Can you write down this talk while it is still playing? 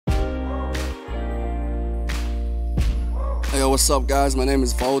Yo, what's up guys? My name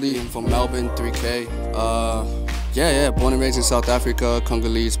is VOLDY. I'm from Melbourne, 3K. Born and raised in South Africa,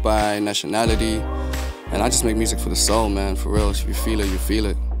 Congolese by nationality. And I just make music for the soul, man, for real. If you feel it, you feel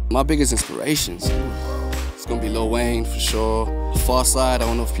it. My biggest inspirations, it's gonna be Lil Wayne for sure. Farside, I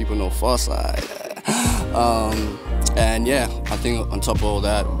don't know if people know Farside. And yeah, I think on top of all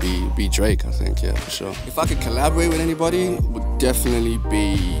that would be Drake, I think, yeah, for sure. If I could collaborate with anybody, it would definitely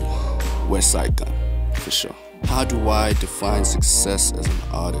be West Side Gun, for sure. How do I define success as an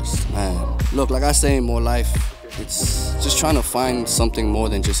artist? Man, look, like I say in More Life, it's just trying to find something more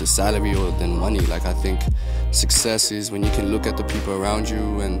than just a salary or than money. Like, I think success is when you can look at the people around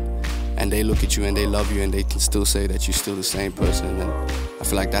you and they look at you and they love you and they can still say that you're still the same person. And I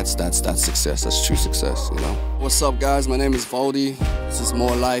feel like that's success. That's true success, you know? What's up, guys? My name is VOLDY. This is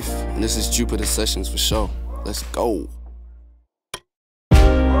More Life, and this is JupiterSessions for sure. Let's go.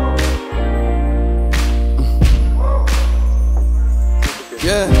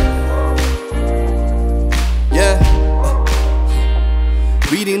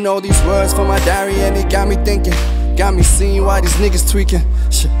 Reading all these words from my diary and it got me thinking. Got me seeing why these niggas tweaking.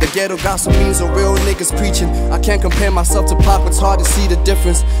 Shit, the ghetto gossip means a real niggas preaching. I can't compare myself to Pop, it's hard to see the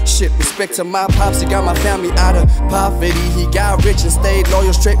difference. Shit, respect to my pops, he got my family out of poverty. He got rich and stayed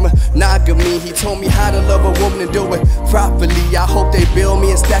loyal, straight monogamy. He told me how to love a woman and do it properly. I hope they build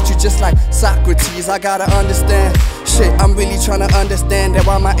me a statue just like Socrates. I gotta understand. Shit, I'm really trying to understand that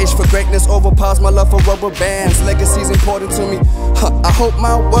why my itch for greatness overpowers my love for rubber bands. Legacy's important to me. I hope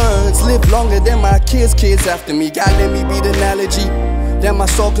my words live longer than my kids after me. God, let me be the analogy that my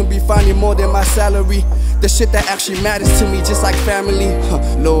soul can be finding more than my salary. The shit that actually matters to me, just like family.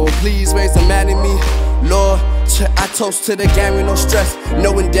 Lord, please raise a man in me. Lord, I toast to the game with no stress,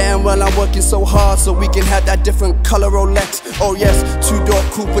 knowing damn well I'm working so hard so we can have that different color Rolex. Oh yes, two-door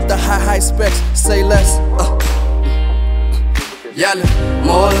coupe with the high specs. Say less.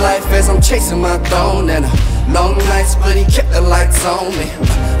 More life as I'm chasing my throne, and long nights, but he kept the lights on me.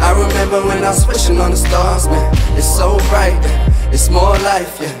 I remember when I was wishing on the stars, man. It's so bright, it's more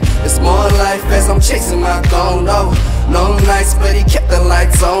life, yeah. It's more life as I'm chasing my throne, no. Long nights, but he kept the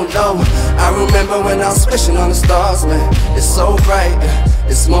lights on, no. I remember when I was wishing on the stars, man.